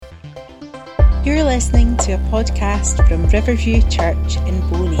You're listening to a podcast from Riverview Church in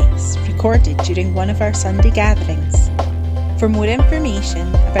Bowness, recorded during one of our Sunday gatherings. For more information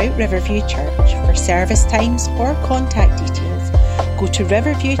about Riverview Church, for service times or contact details, go to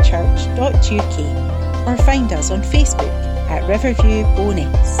riverviewchurch.uk or find us on Facebook at Riverview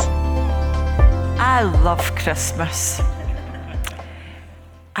Bowness. I love Christmas.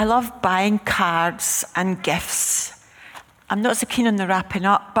 I love buying cards and gifts. I'm not so keen on the wrapping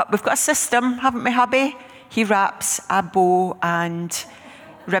up, but we've got a system, haven't we, hubby? He wraps a bow and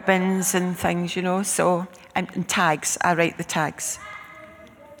ribbons and things, you know, so, and tags. I write the tags.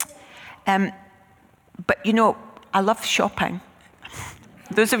 But, you know, I love shopping.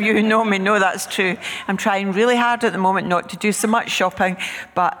 Those of you who know me know that's true. I'm trying really hard at the moment not to do so much shopping,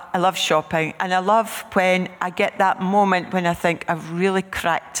 but I love shopping. And I love when I get that moment when I think I've really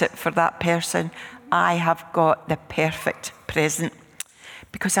cracked it for that person. I have got the perfect present,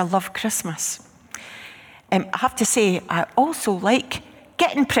 because I love Christmas. I have to say, I also like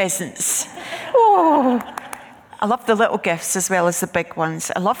getting presents. Oh, I love the little gifts as well as the big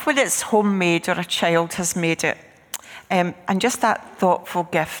ones. I love when it's homemade or a child has made it. And just that thoughtful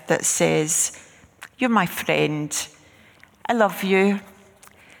gift that says, you're my friend, I love you.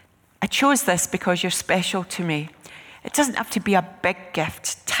 I chose this because you're special to me. It doesn't have to be a big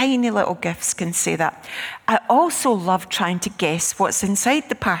gift. Tiny little gifts can say that. I also love trying to guess what's inside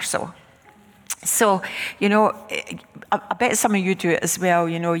the parcel. So, you know, I bet some of you do it as well.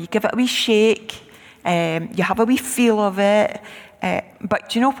 You know, you give it a wee shake, you have a wee feel of it. But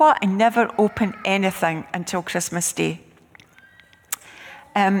do you know what? I never open anything until Christmas Day.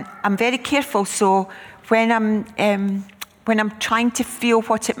 I'm very careful, so when I'm trying to feel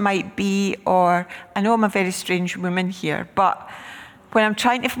what it might be, or I know I'm a very strange woman here, but when I'm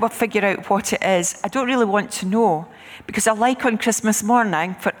trying to figure out what it is, I don't really want to know, because I like on Christmas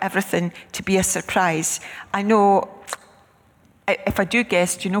morning for everything to be a surprise. I know if I do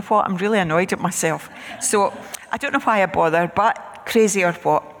guess, do you know what? I'm really annoyed at myself. So I don't know why I bother, but crazy or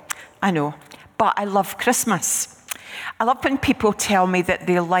what, I know. But I love Christmas. I love when people tell me that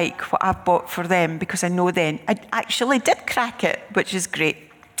they like what I've bought for them, because I know then I actually did crack it, which is great.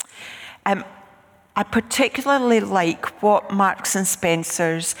 I particularly like what Marks and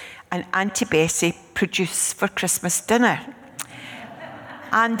Spencer's and Auntie Bessie produce for Christmas dinner.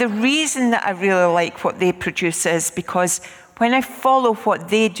 And the reason that I really like what they produce is because when I follow what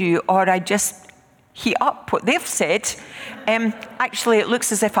they do, or I just heat up what they've said, actually it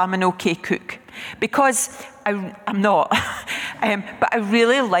looks as if I'm an okay cook. Because I'm not, but I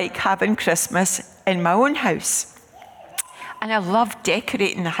really like having Christmas in my own house. And I love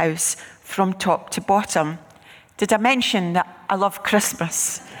decorating the house from top to bottom. Did I mention that I love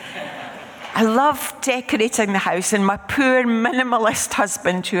Christmas? I love decorating the house, and my poor minimalist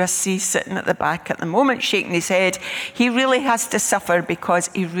husband, who I see sitting at the back at the moment shaking his head, he really has to suffer because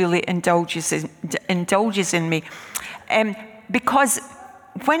he really indulges in me. Because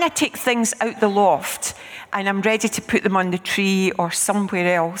when I take things out the loft and I'm ready to put them on the tree or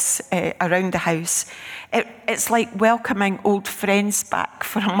somewhere else around the house, it's like welcoming old friends back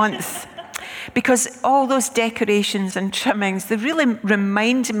for a month. Because all those decorations and trimmings, they really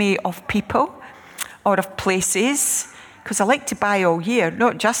remind me of people or of places, because I like to buy all year,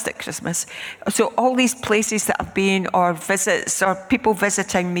 not just at Christmas. So all these places that I've been, or visits, or people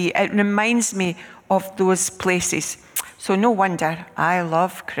visiting me, it reminds me of those places. So no wonder I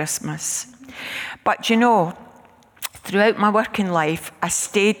love Christmas. But you know, throughout my working life, I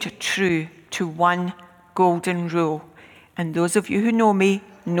stayed true to one golden rule. And those of you who know me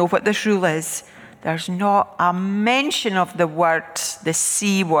know what this rule is. There's not a mention of the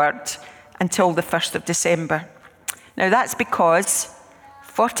C word, until the 1st of December. Now that's because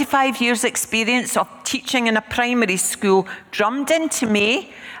 45 years experience of teaching in a primary school drummed into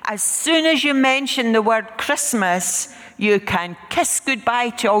me, as soon as you mention the word Christmas, you can kiss goodbye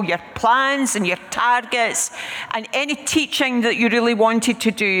to all your plans and your targets and any teaching that you really wanted to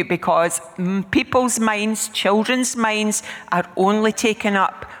do, because people's minds, children's minds, are only taken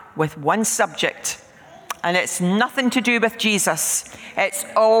up with one subject. And it's nothing to do with Jesus. It's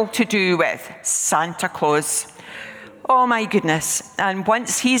all to do with Santa Claus. Oh my goodness. And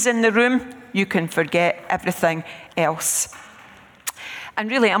once he's in the room, you can forget everything else. And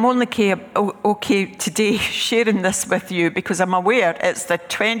really, I'm only okay today sharing this with you because I'm aware it's the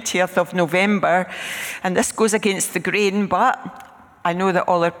 20th of November, and this goes against the grain, but I know that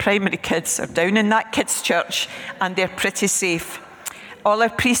all our primary kids are down in that kids' church, and they're pretty safe. All our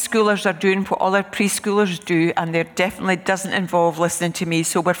preschoolers are doing what all our preschoolers do, and there definitely doesn't involve listening to me,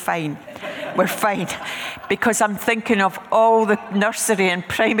 so we're fine. we're fine. Because I'm thinking of all the nursery and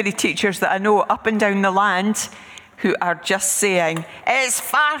primary teachers that I know up and down the land who are just saying, it's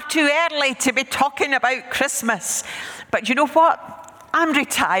far too early to be talking about Christmas. But you know what? I'm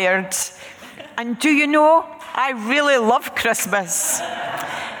retired. And do you know, I really love Christmas.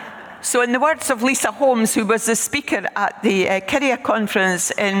 So in the words of Lisa Holmes, who was the speaker at the Kyria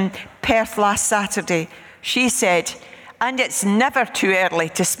conference in Perth last Saturday, she said, and it's never too early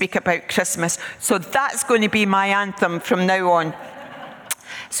to speak about Christmas. So that's going to be my anthem from now on.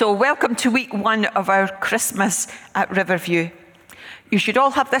 So welcome to week 1 of our Christmas at Riverview. You should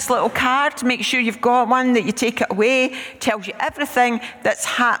all have this little card. Make sure you've got one, that you take it away. It tells you everything that's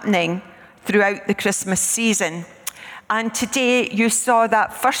happening throughout the Christmas season. And today you saw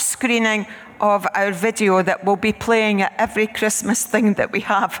that first screening of our video that will be playing at every Christmas thing that we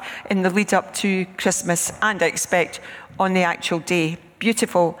have in the lead up to Christmas, and I expect on the actual day.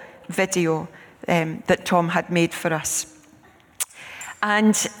 Beautiful video that Tom had made for us.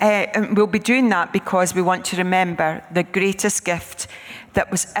 And we'll be doing that because we want to remember the greatest gift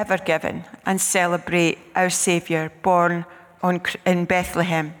that was ever given and celebrate our Saviour born in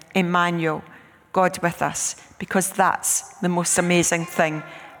Bethlehem, Emmanuel, God with us, because that's the most amazing thing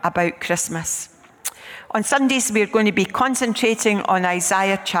about Christmas. On Sundays, we're going to be concentrating on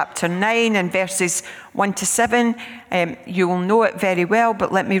Isaiah chapter 9 and verses 1 to 7. You will know it very well,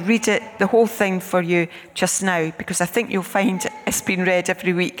 but let me read it, the whole thing for you just now, because I think you'll find it's been read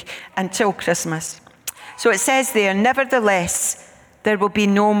every week until Christmas. So it says there, nevertheless, there will be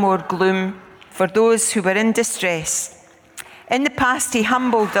no more gloom for those who were in distress. In the past, he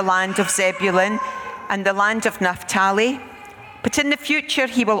humbled the land of Zebulun and the land of Naphtali, but in the future,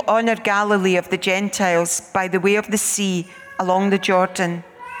 he will honor Galilee of the Gentiles by the way of the sea along the Jordan.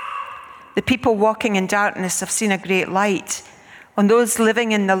 The people walking in darkness have seen a great light. On those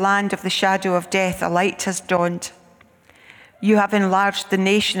living in the land of the shadow of death, a light has dawned. You have enlarged the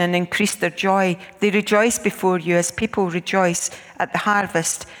nation and increased their joy. They rejoice before you as people rejoice at the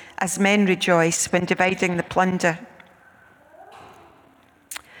harvest, as men rejoice when dividing the plunder.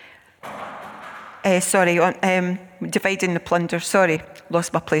 Dividing the plunder.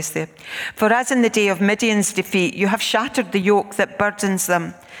 Lost my place there. For as in the day of Midian's defeat, you have shattered the yoke that burdens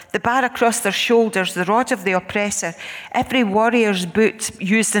them, the bar across their shoulders, the rod of the oppressor, every warrior's boot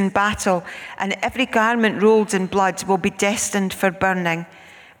used in battle, and every garment rolled in blood will be destined for burning,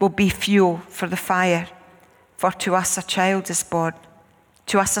 will be fuel for the fire. For to us a child is born,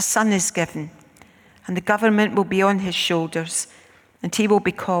 to us a son is given, and the government will be on his shoulders, and he will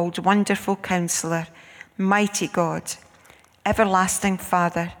be called Wonderful Counselor, Mighty God, Everlasting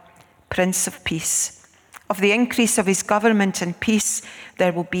Father, Prince of Peace. Of the increase of his government and peace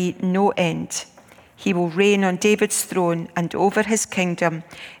there will be no end. He will reign on David's throne and over his kingdom,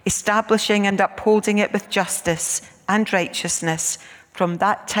 establishing and upholding it with justice and righteousness from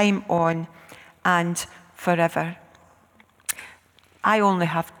that time on and forever. I only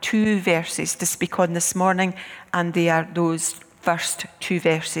have 2 verses to speak on this morning, and they are those first 2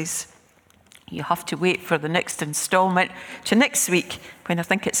 verses. You have to wait for the next instalment to next week, when I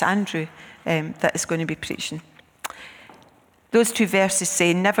think it's Andrew that is going to be preaching. Those 2 verses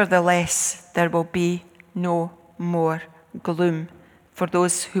say, nevertheless, there will be no more gloom for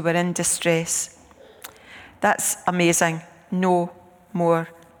those who were in distress. That's amazing. No more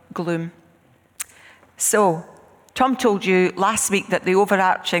gloom. So, Tom told you last week that the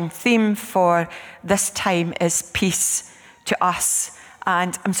overarching theme for this time is peace to us.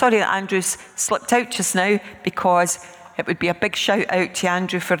 And I'm sorry that Andrew's slipped out just now, because it would be a big shout out to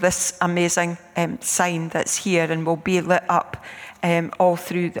Andrew for this amazing sign that's here and will be lit up all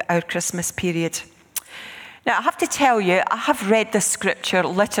through our Christmas period. Now, I have to tell you, I have read this scripture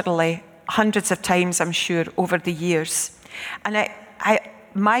literally hundreds of times, I'm sure, over the years. And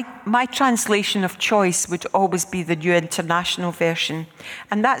my translation of choice would always be the New International Version.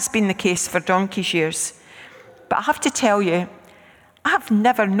 And that's been the case for donkey's years. But I have to tell you, I've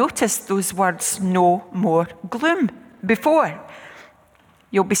never noticed those words, no more gloom, before.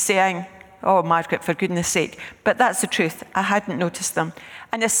 You'll be saying, oh, Margaret, for goodness sake. But that's the truth. I hadn't noticed them.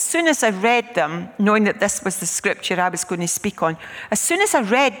 And as soon as I read them, knowing that this was the scripture I was going to speak on, as soon as I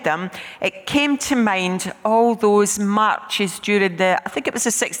read them, it came to mind all those marches during I think it was the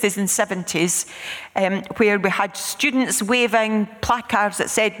 60s and 70s, where we had students waving placards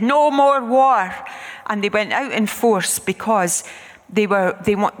that said, no more war. And they went out in force because they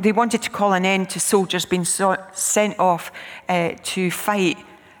wanted to call an end to soldiers being sent off to fight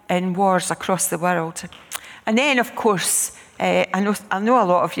in wars across the world. And then, of course, I know a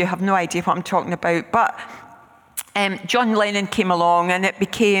lot of you have no idea what I'm talking about, but John Lennon came along and it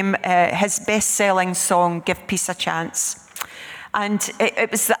became his best-selling song, Give Peace a Chance. And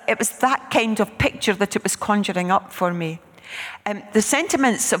it was that kind of picture that it was conjuring up for me. The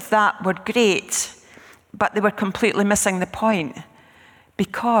sentiments of that were great, but they were completely missing the point,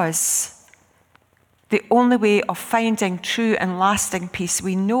 because the only way of finding true and lasting peace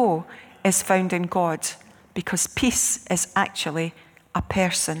we know is found in God, because peace is actually a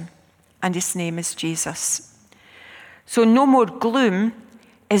person, and his name is Jesus. So no more gloom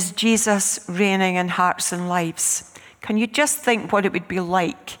is Jesus reigning in hearts and lives. Can you just think what it would be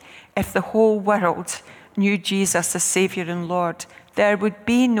like if the whole world knew Jesus as Saviour and Lord? There would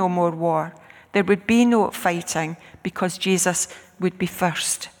be no more war. There would be no fighting, because Jesus would be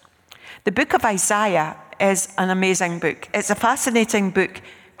first. The book of Isaiah is an amazing book. It's a fascinating book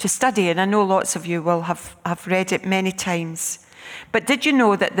to study, and I know lots of you will have read it many times. But did you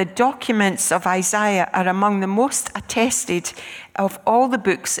know that the documents of Isaiah are among the most attested of all the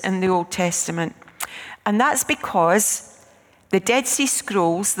books in the Old Testament? And that's because the Dead Sea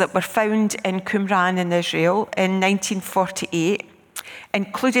Scrolls that were found in Qumran in Israel in 1948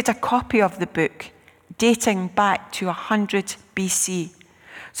 included a copy of the book dating back to 100 BC.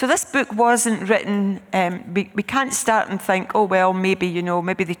 So this book wasn't written, we can't start and think, oh, well, maybe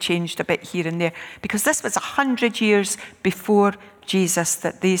they changed a bit here and there, because this was 100 years before Jesus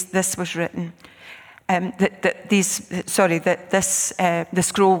that this was written. The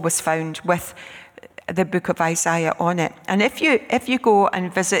scroll was found with the book of Isaiah on it. And if you go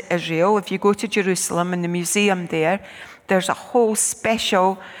and visit Israel, if you go to Jerusalem and the museum there's a whole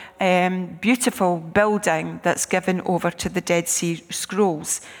special beautiful building that's given over to the Dead Sea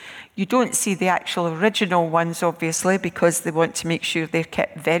Scrolls. You don't see the actual original ones, obviously, because they want to make sure they're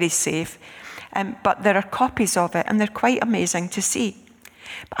kept very safe. But there are copies of it, and they're quite amazing to see.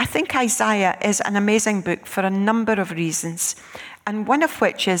 But I think Isaiah is an amazing book for a number of reasons, and one of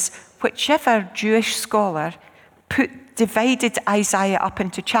which is whichever Jewish scholar divided Isaiah up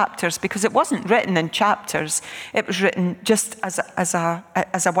into chapters, because it wasn't written in chapters, it was written just as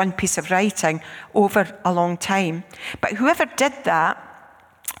a one piece of writing over a long time. But whoever did that,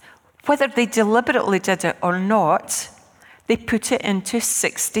 whether they deliberately did it or not, they put it into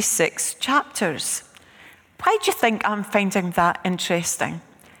 66 chapters. Why do you think I'm finding that interesting?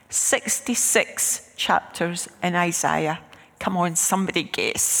 66 chapters in Isaiah. Come on, somebody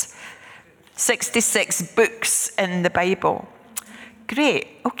guess. 66 books in the Bible. Great,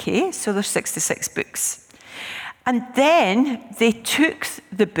 okay, so there's 66 books. And then they took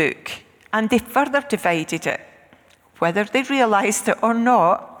the book and they further divided it. Whether they realized it or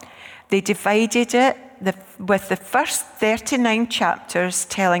not, they divided it with the first 39 chapters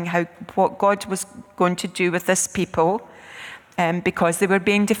telling what God was going to do with this people, because they were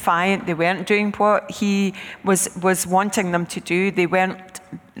being defiant. They weren't doing what he was wanting them to do. They weren't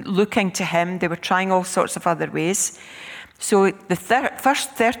looking to him. They were trying all sorts of other ways. So the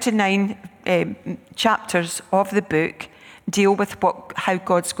first 39 chapters of the book deal with how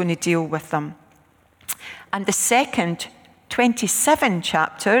God's going to deal with them. And the second 27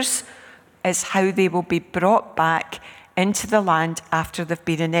 chapters is how they will be brought back into the land after they've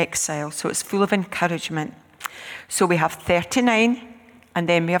been in exile. So it's full of encouragement. So we have 39 and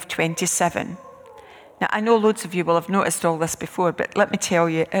then we have 27. Now, I know loads of you will have noticed all this before, but let me tell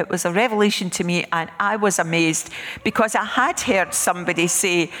you, it was a revelation to me, and I was amazed, because I had heard somebody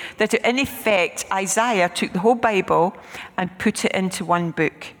say that in effect, Isaiah took the whole Bible and put it into one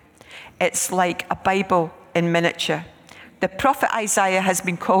book. It's like a Bible in miniature. The prophet Isaiah has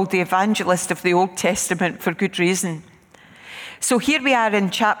been called the evangelist of the Old Testament for good reason. So here we are in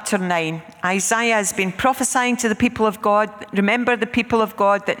chapter 9. Isaiah has been prophesying to the people of God. Remember the people of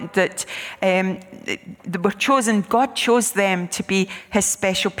God that were chosen. God chose them to be his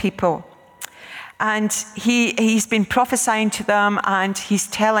special people. And he's been prophesying to them, and he's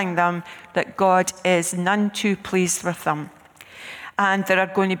telling them that God is none too pleased with them. And there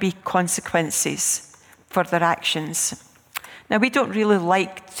are going to be consequences for their actions. Now, we don't really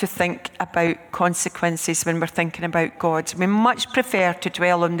like to think about consequences when we're thinking about God. We much prefer to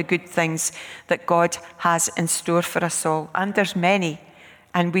dwell on the good things that God has in store for us all. And there's many,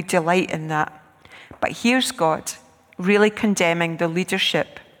 and we delight in that. But here's God really condemning the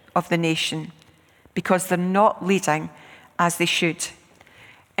leadership of the nation because they're not leading as they should.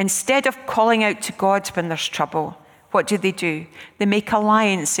 Instead of calling out to God when there's trouble, what do? They make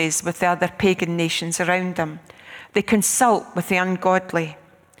alliances with the other pagan nations around them. They consult with the ungodly.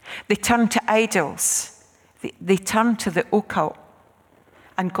 They turn to idols. They turn to the occult.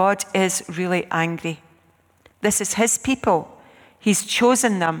 And God is really angry. This is his people. He's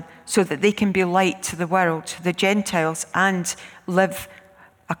chosen them so that they can be light to the world, to the Gentiles, and live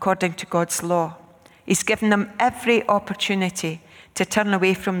according to God's law. He's given them every opportunity to turn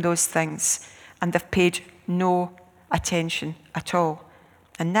away from those things, and they've paid no attention at all.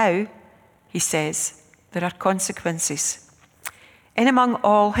 And now, he says, there are consequences. In among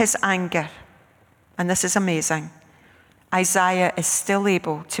all his anger, and this is amazing, Isaiah is still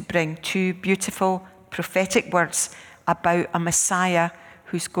able to bring two beautiful prophetic words about a Messiah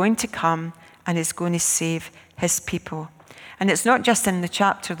who's going to come and is going to save his people. And it's not just in the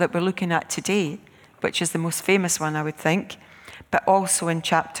chapter that we're looking at today, which is the most famous one, I would think, but also in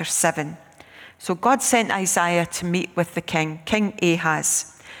chapter 7. So God sent Isaiah to meet with the king, King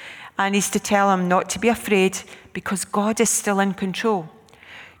Ahaz, and he's to tell him not to be afraid because God is still in control.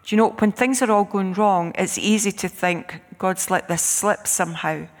 Do you know, when things are all going wrong, it's easy to think God's let this slip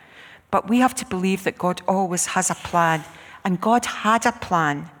somehow. But we have to believe that God always has a plan. And God had a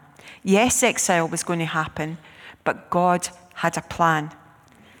plan. Yes, exile was going to happen, but God had a plan.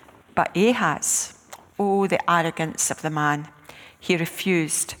 But Ahaz, oh, the arrogance of the man. He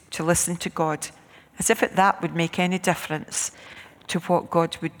refused to listen to God, as if that would make any difference to what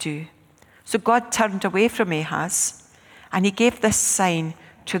God would do. So God turned away from Ahaz, and he gave this sign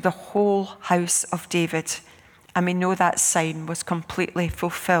to the whole house of David. And we know that sign was completely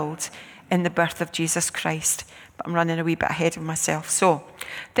fulfilled in the birth of Jesus Christ. But I'm running a wee bit ahead of myself. So,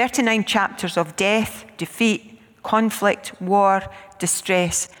 39 chapters of death, defeat, conflict, war,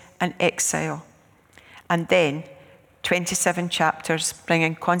 distress, and exile. And then 27 chapters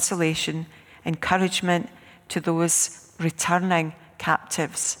bringing consolation, encouragement to those returning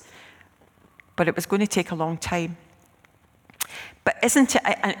captives. But it was going to take a long time. But isn't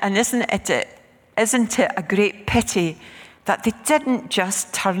it a great pity that they didn't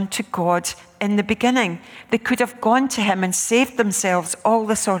just turn to God in the beginning? They could have gone to him and saved themselves all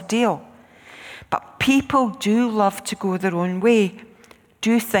this ordeal. But people do love to go their own way,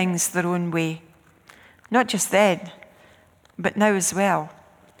 do things their own way. Not just then, but now as well.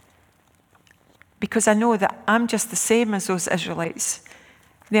 Because I know that I'm just the same as those Israelites.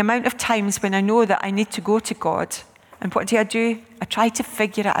 The amount of times when I know that I need to go to God, and what do? I try to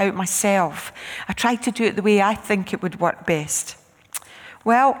figure it out myself. I try to do it the way I think it would work best.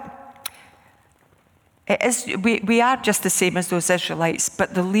 Well, it is. We are just the same as those Israelites,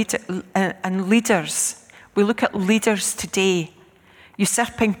 but the leaders, we look at leaders today,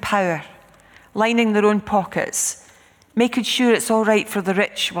 usurping power, lining their own pockets, making sure it's all right for the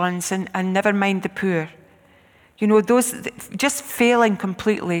rich ones and never mind the poor. You know, those just failing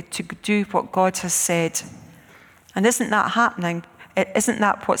completely to do what God has said. And isn't that happening? Isn't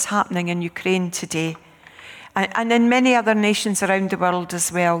that what's happening in Ukraine today? And in many other nations around the world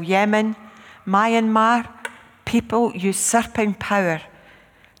as well. Yemen, Myanmar, people usurping power.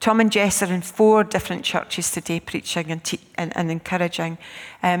 Tom and Jess are in 4 different churches today preaching and encouraging.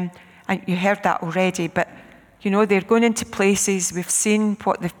 And you heard that already, but you know, they're going into places. We've seen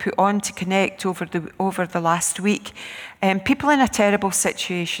what they've put on to connect over the last week. People in a terrible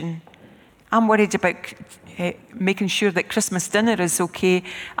situation. I'm worried about making sure that Christmas dinner is okay.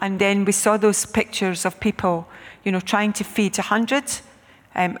 And then we saw those pictures of people, you know, trying to feed 100,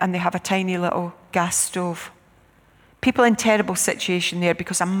 and they have a tiny little gas stove. People in terrible situation there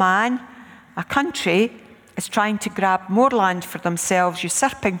because a country is trying to grab more land for themselves,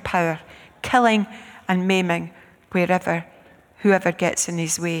 usurping power, killing and maiming whoever gets in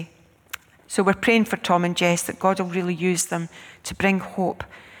his way. So we're praying for Tom and Jess that God will really use them to bring hope,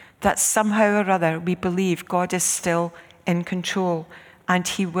 that somehow or other we believe God is still in control and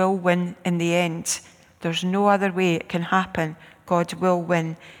he will win in the end. There's no other way it can happen. God will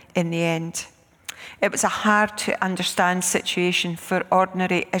win in the end. It was a hard to understand situation for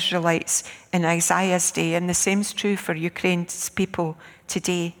ordinary Israelites in Isaiah's day, and the same's true for Ukraine's people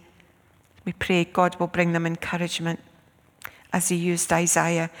today. We pray God will bring them encouragement as he used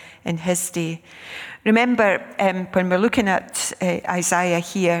Isaiah in his day. Remember, when we're looking at Isaiah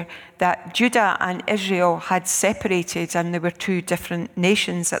here, that Judah and Israel had separated and there were 2 different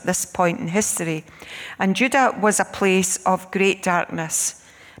nations at this point in history. And Judah was a place of great darkness.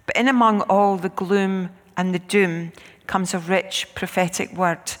 But in among all the gloom and the doom comes a rich prophetic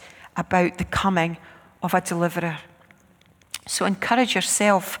word about the coming of a deliverer. So encourage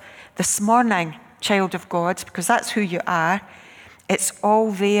yourself this morning, child of God, because that's who you are. It's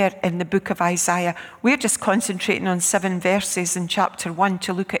all there in the book of Isaiah. We're just concentrating on 7 verses in chapter 1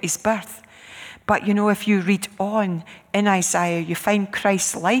 to look at his birth. But you know, if you read on in Isaiah, you find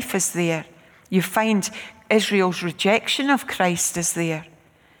Christ's life is there. You find Israel's rejection of Christ is there.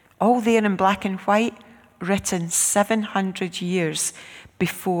 All there in black and white, written 700 years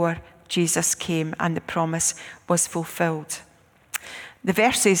before Jesus came and the promise was fulfilled. The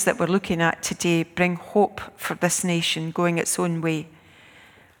verses that we're looking at today bring hope for this nation going its own way.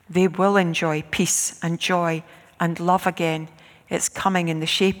 They will enjoy peace and joy and love again. It's coming in the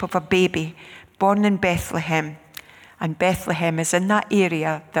shape of a baby born in Bethlehem. And Bethlehem is in that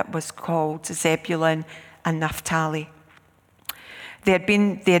area that was called Zebulun and Naphtali. They had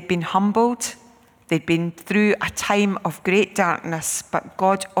been humbled. They'd been through a time of great darkness, but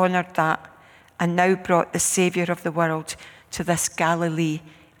God honoured that and now brought the Saviour of the world to this Galilee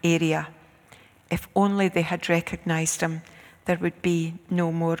area. If only they had recognised him, there would be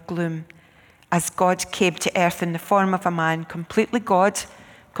no more gloom. As God came to earth in the form of a man, completely God,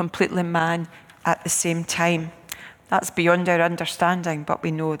 completely man at the same time. That's beyond our understanding, but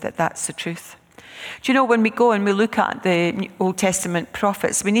we know that that's the truth. Do you know, when we go and we look at the Old Testament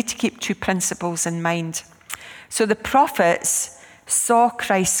prophets, we need to keep two principles in mind. So the prophets saw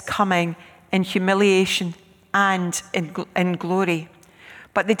Christ coming in humiliation and in glory,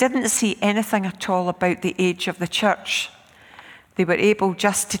 but they didn't see anything at all about the age of the church. They were able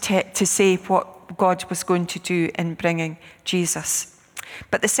just to say what God was going to do in bringing Jesus.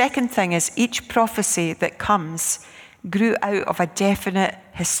 But the second thing is, each prophecy that comes grew out of a definite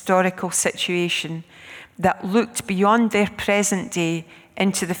historical situation that looked beyond their present day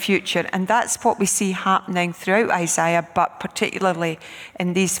into the future. And that's what we see happening throughout Isaiah, but particularly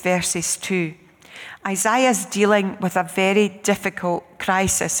in these verses too. Isaiah's dealing with a very difficult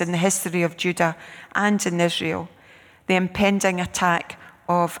crisis in the history of Judah and in Israel, the impending attack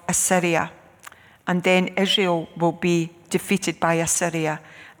of Assyria. And then Israel will be defeated by Assyria,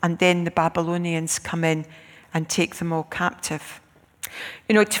 and then the Babylonians come in and take them all captive.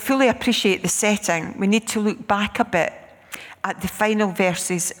 You know, to fully appreciate the setting, we need to look back a bit at the final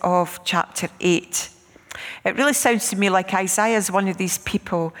verses of chapter 8. It really sounds to me like Isaiah is one of these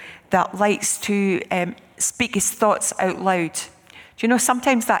people that likes to speak his thoughts out loud. Do you know,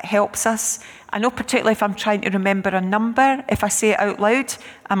 sometimes that helps us. I know particularly if I'm trying to remember a number, if I say it out loud,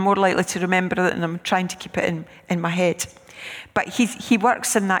 I'm more likely to remember it than I'm trying to keep it in my head. But he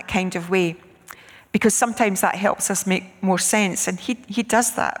works in that kind of way, because sometimes that helps us make more sense, and he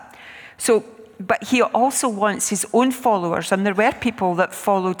does that. But he also wants his own followers, and there were people that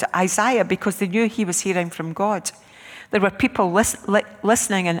followed Isaiah because they knew he was hearing from God. There were people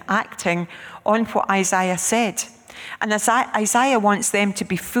listening and acting on what Isaiah said. And Isaiah wants them to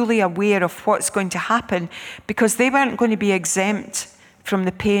be fully aware of what's going to happen, because they weren't going to be exempt from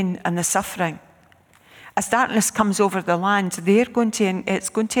the pain and the suffering. As darkness comes over the land, it's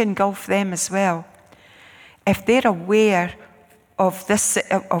going to engulf them as well. If they're aware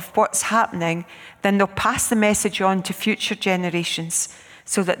of what's happening, then they'll pass the message on to future generations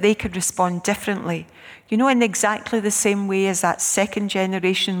so that they could respond differently. You know, in exactly the same way as that second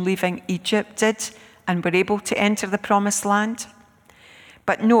generation leaving Egypt did and were able to enter the promised land.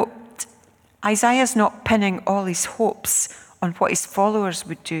 But note, Isaiah's not pinning all his hopes on what his followers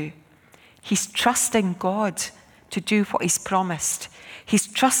would do. He's trusting God to do what he's promised. He's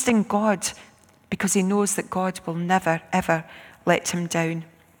trusting God because he knows that God will never, ever let him down.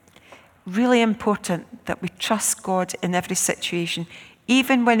 Really important that we trust God in every situation,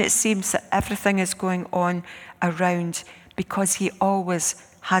 even when it seems that everything is going on around, because he always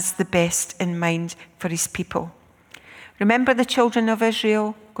has the best in mind for his people. Remember the children of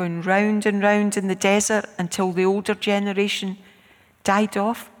Israel going round and round in the desert until the older generation died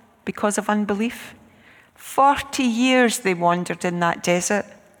off because of unbelief? 40 years they wandered in that desert,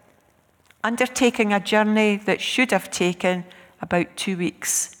 undertaking a journey that should have taken about 2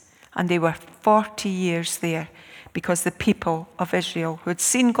 weeks. And they were 40 years there because the people of Israel, who had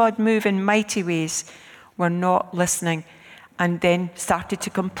seen God move in mighty ways, were not listening and then started to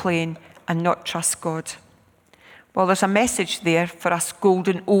complain and not trust God. Well, there's a message there for us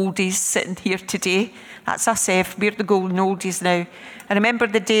golden oldies sitting here today. That's us, we're the golden oldies now. I remember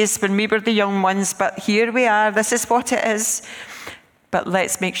the days when we were the young ones, but here we are, this is what it is. But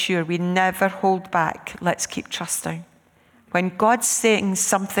let's make sure we never hold back. Let's keep trusting. When God's saying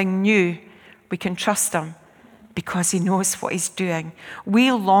something new, we can trust him because he knows what he's doing.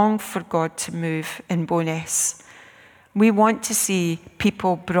 We long for God to move in Bowness. We want to see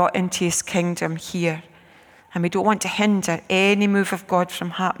people brought into his kingdom here. And we don't want to hinder any move of God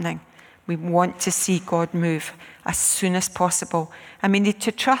from happening. We want to see God move as soon as possible. And we need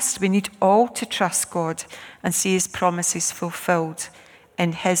to trust. We need all to trust God and see his promises fulfilled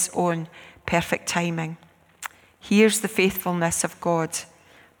in his own perfect timing. Here's the faithfulness of God.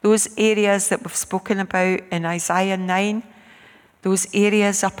 Those areas that we've spoken about in Isaiah 9, those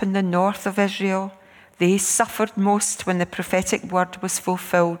areas up in the north of Israel, They suffered most when the prophetic word was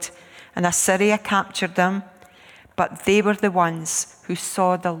fulfilled, and Assyria captured them, but they were the ones who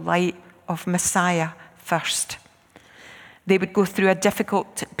saw the light of Messiah first. They would go through a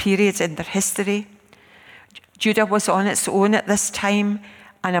difficult period in their history. Judah was on its own at this time,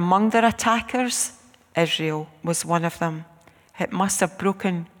 and among their attackers, Israel was one of them. It must have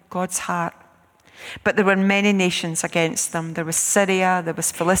broken God's heart. But there were many nations against them. There was Syria, there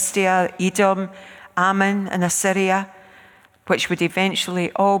was Philistia, Edom, Ammon, and Assyria, which would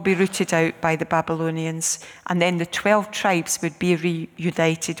eventually all be rooted out by the Babylonians. And then the 12 tribes would be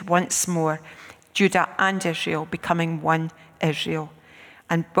reunited once more, Judah and Israel becoming one Israel.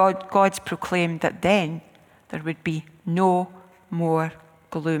 And God proclaimed that then there would be no more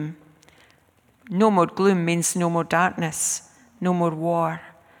gloom. No more gloom means no more darkness, no more war,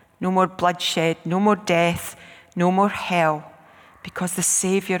 no more bloodshed, no more death, no more hell, because the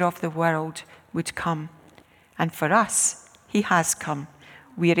Saviour of the world would come. And for us, he has come.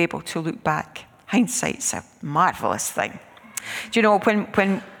 We are able to look back. Hindsight's a marvellous thing. Do you know,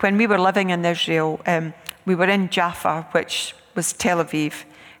 when we were living in Israel, we were in Jaffa, which was Tel Aviv.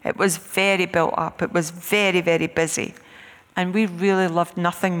 It was very built up. It was very, very busy. And we really loved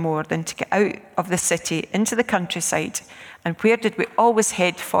nothing more than to get out of the city into the countryside. And where did we always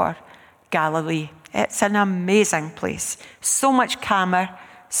head for? Galilee. It's an amazing place. So much calmer,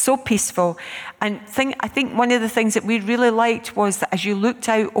 so peaceful. And I think one of the things that we really liked was that as you looked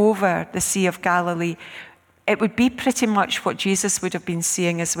out over the Sea of Galilee, it would be pretty much what Jesus would have been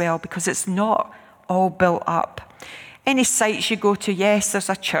seeing as well, because it's not all built up. Any sites you go to, yes, there's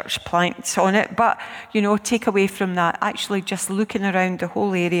a church plant on it, but, take away from that, actually just looking around the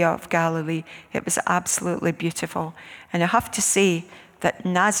whole area of Galilee, it was absolutely beautiful. And I have to say that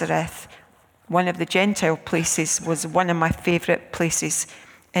Nazareth, one of the Gentile places, was one of my favourite places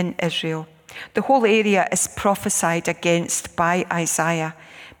in Israel. The whole area is prophesied against by Isaiah,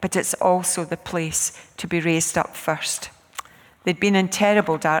 but it's also the place to be raised up first. They'd been in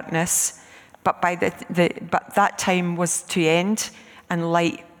terrible darkness, but but that time was to end, and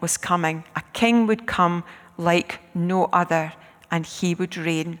light was coming. A king would come like no other, and he would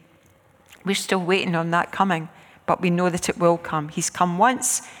reign. We're still waiting on that coming, but we know that it will come. He's come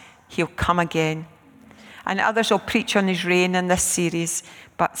once, he'll come again. And others will preach on his reign in this series,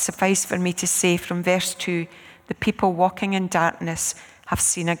 but suffice for me to say from verse 2, the people walking in darkness have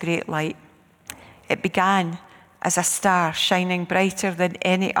seen a great light. It began as a star shining brighter than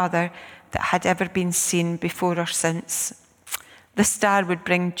any other that had ever been seen before or since. The star would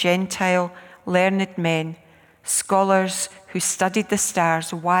bring Gentile, learned men, scholars who studied the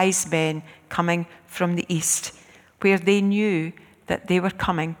stars, wise men coming from the east, where they knew that they were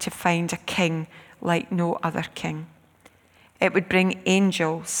coming to find a king like no other king. It would bring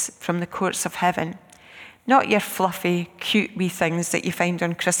angels from the courts of heaven, not your fluffy, cute wee things that you find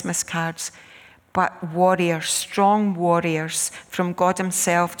on Christmas cards, but warriors, strong warriors from God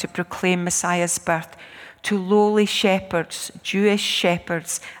himself to proclaim Messiah's birth, to lowly shepherds, Jewish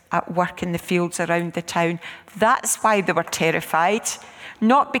shepherds at work in the fields around the town. That's why they were terrified,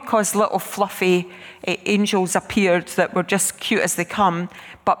 not because little fluffy angels appeared that were just cute as they come,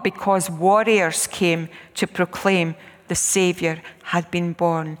 but because warriors came to proclaim the Saviour had been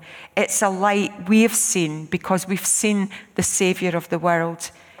born. It's a light we've seen because we've seen the Saviour of the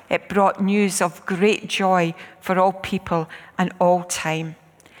world. It brought news of great joy for all people and all time.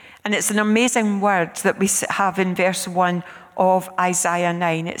 And it's an amazing word that we have in verse 1 of Isaiah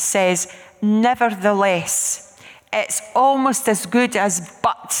 9. It says, nevertheless. It's almost as good as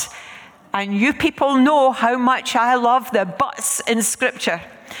but. And you people know how much I love the buts in Scripture.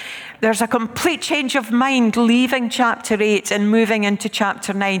 There's a complete change of mind leaving chapter 8 and moving into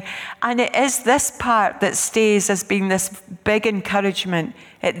chapter 9. And it is this part that stays as being this big encouragement.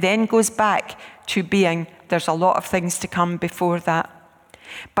 It then goes back to being, there's a lot of things to come before that.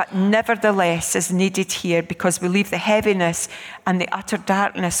 But nevertheless is needed here because we leave the heaviness and the utter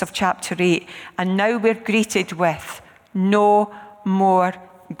darkness of chapter 8. And now we're greeted with no more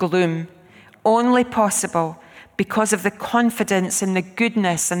gloom. Only possible because of the confidence in the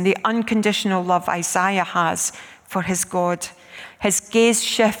goodness and the unconditional love Isaiah has for his God. His gaze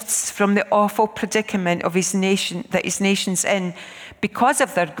shifts from the awful predicament of his nation that his nation's in because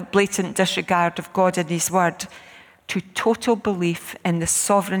of their blatant disregard of God and his word to total belief in the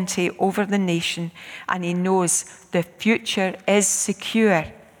sovereignty over the nation, and he knows the future is secure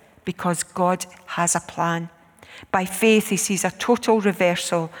because God has a plan. By faith, he sees a total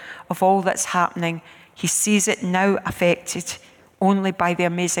reversal of all that's happening. He sees it now affected only by the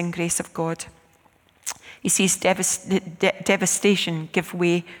amazing grace of God. He sees devastation give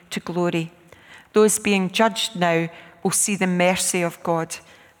way to glory. Those being judged now will see the mercy of God,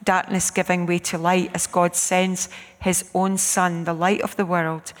 darkness giving way to light as God sends his own Son, the light of the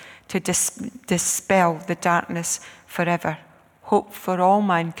world, to dispel the darkness forever. Hope for all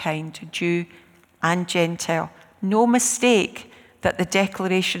mankind, Jew and Gentile. No mistake that the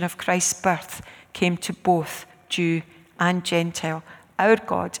declaration of Christ's birth came to both Jew and Gentile. Our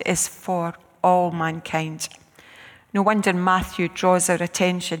God is for all mankind. No wonder Matthew draws our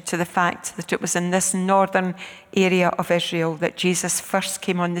attention to the fact that it was in this northern area of Israel that Jesus first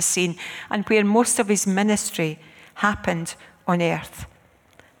came on the scene and where most of his ministry happened on earth.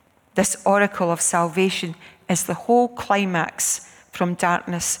 This oracle of salvation is the whole climax from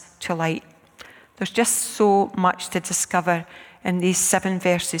darkness to light. There's just so much to discover in these 7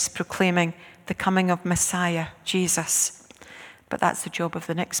 verses proclaiming the coming of Messiah, Jesus. But that's the job of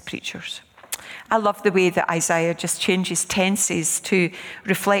the next preachers. I love the way that Isaiah just changes tenses to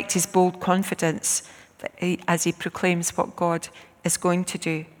reflect his bold confidence as he proclaims what God is going to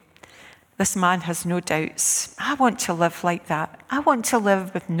do. This man has no doubts. I want to live like that. I want to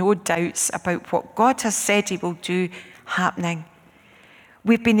live with no doubts about what God has said he will do happening.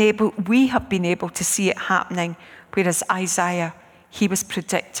 We have been able to see it happening, whereas Isaiah, he was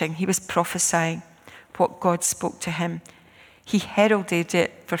predicting, he was prophesying what God spoke to him. He heralded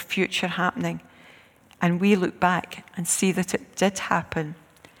it for future happening. And we look back and see that it did happen.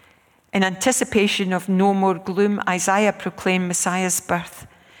 In anticipation of no more gloom, Isaiah proclaimed Messiah's birth.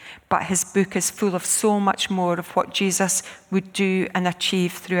 But his book is full of so much more of what Jesus would do and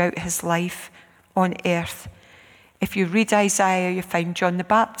achieve throughout his life on earth. If you read Isaiah, you find John the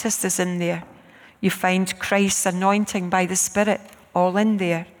Baptist is in there. You find Christ's anointing by the Spirit, all in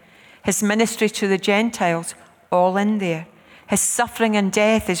there. His ministry to the Gentiles, all in there. His suffering and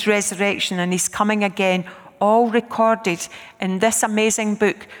death, his resurrection, and his coming again, all recorded in this amazing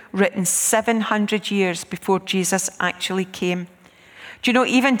book written 700 years before Jesus actually came. Do you know,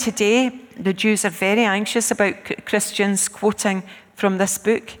 even today, the Jews are very anxious about Christians quoting from this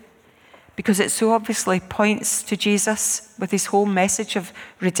book because it so obviously points to Jesus with his whole message of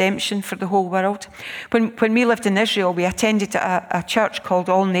redemption for the whole world. When we lived in Israel, we attended a church called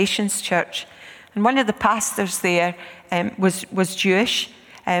All Nations Church. And one of the pastors there was Jewish.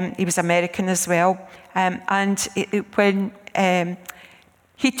 He was American as well. When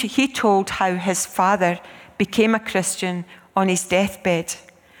he told how his father became a Christian on his deathbed,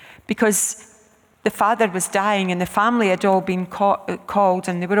 because the father was dying and the family had all been called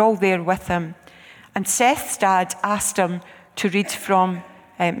and they were all there with him. And Seth's dad asked him to read from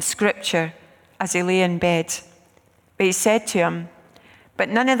scripture as he lay in bed. But he said to him, "But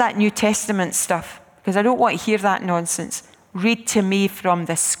none of that New Testament stuff, because I don't want to hear that nonsense. Read to me from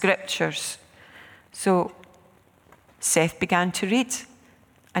the scriptures." So Seth began to read,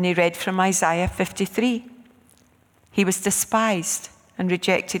 and he read from Isaiah 53. He was despised and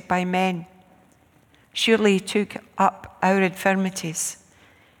rejected by men. Surely he took up our infirmities.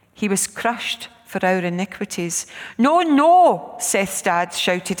 He was crushed for our iniquities. "No, no," Seth's dad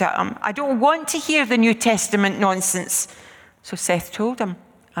shouted at him. "I don't want to hear the New Testament nonsense." So Seth told him,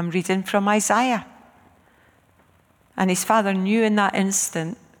 "I'm reading from Isaiah." And his father knew in that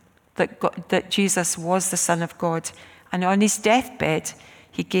instant that Jesus was the Son of God. And on his deathbed,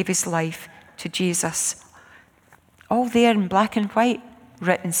 he gave his life to Jesus. All there in black and white,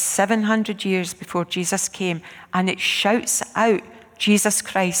 written 700 years before Jesus came. And it shouts out Jesus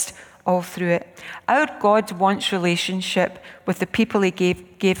Christ all through it. Our God wants relationship with the people he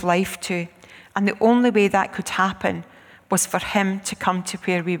gave life to. And the only way that could happen was for him to come to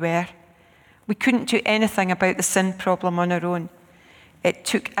where we were. We couldn't do anything about the sin problem on our own. It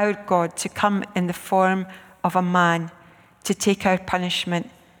took our God to come in the form of a man to take our punishment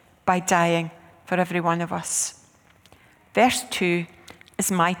by dying for every one of us. Verse 2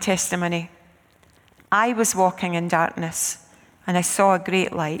 is my testimony. I was walking in darkness and I saw a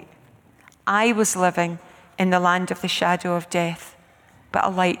great light. I was living in the land of the shadow of death, but a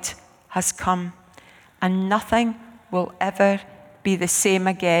light has come, and nothing will ever be the same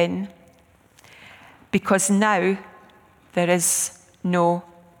again, because now there is no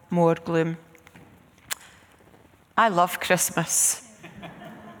more gloom. I love Christmas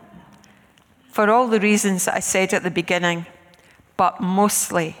for all the reasons that I said at the beginning, but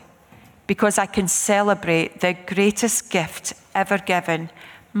mostly because I can celebrate the greatest gift ever given,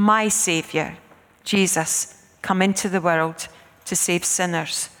 my Saviour, Jesus, come into the world to save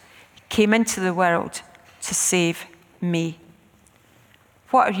sinners. He came into the world to save me.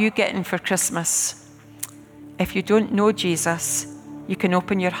 What are you getting for Christmas? If you don't know Jesus, you can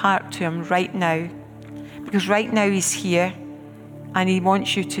open your heart to him right now, because right now he's here and he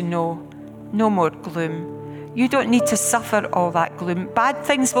wants you to know no more gloom. You don't need to suffer all that gloom. Bad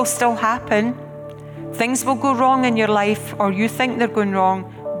things will still happen. Things will go wrong in your life, or you think they're going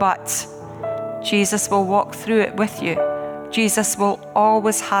wrong, but Jesus will walk through it with you. Jesus will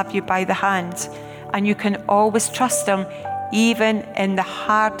always have you by the hand, and you can always trust him even in the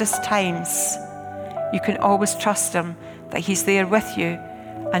hardest times. You can always trust him that he's there with you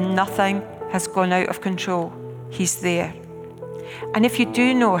and nothing has gone out of control. He's there. And if you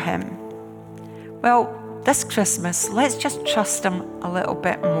do know him, well, this Christmas, let's just trust him a little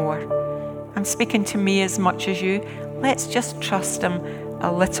bit more. I'm speaking to me as much as you. Let's just trust him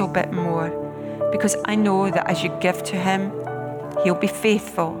a little bit more, because I know that as you give to him, he'll be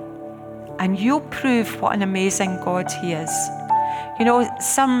faithful and you'll prove what an amazing God he is. You know,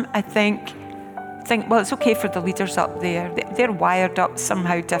 some, I think, well, it's okay for the leaders up there. They're wired up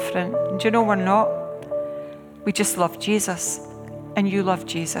somehow different. Do you know we're not? We just love Jesus, and you love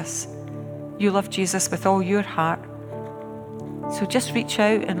Jesus. You love Jesus with all your heart. So just reach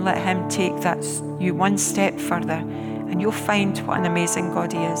out and let him take you one step further, and you'll find what an amazing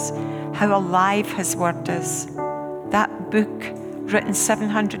God he is, how alive his word is. That book written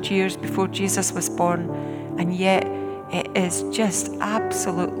 700 years before Jesus was born, and yet it is just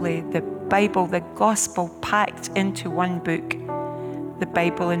absolutely the Bible, the gospel packed into one book, the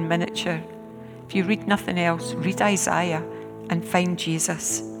Bible in miniature. If you read nothing else, read Isaiah and find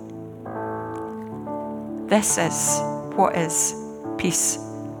Jesus. This is what is peace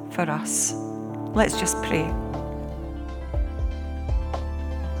for us. Let's just pray.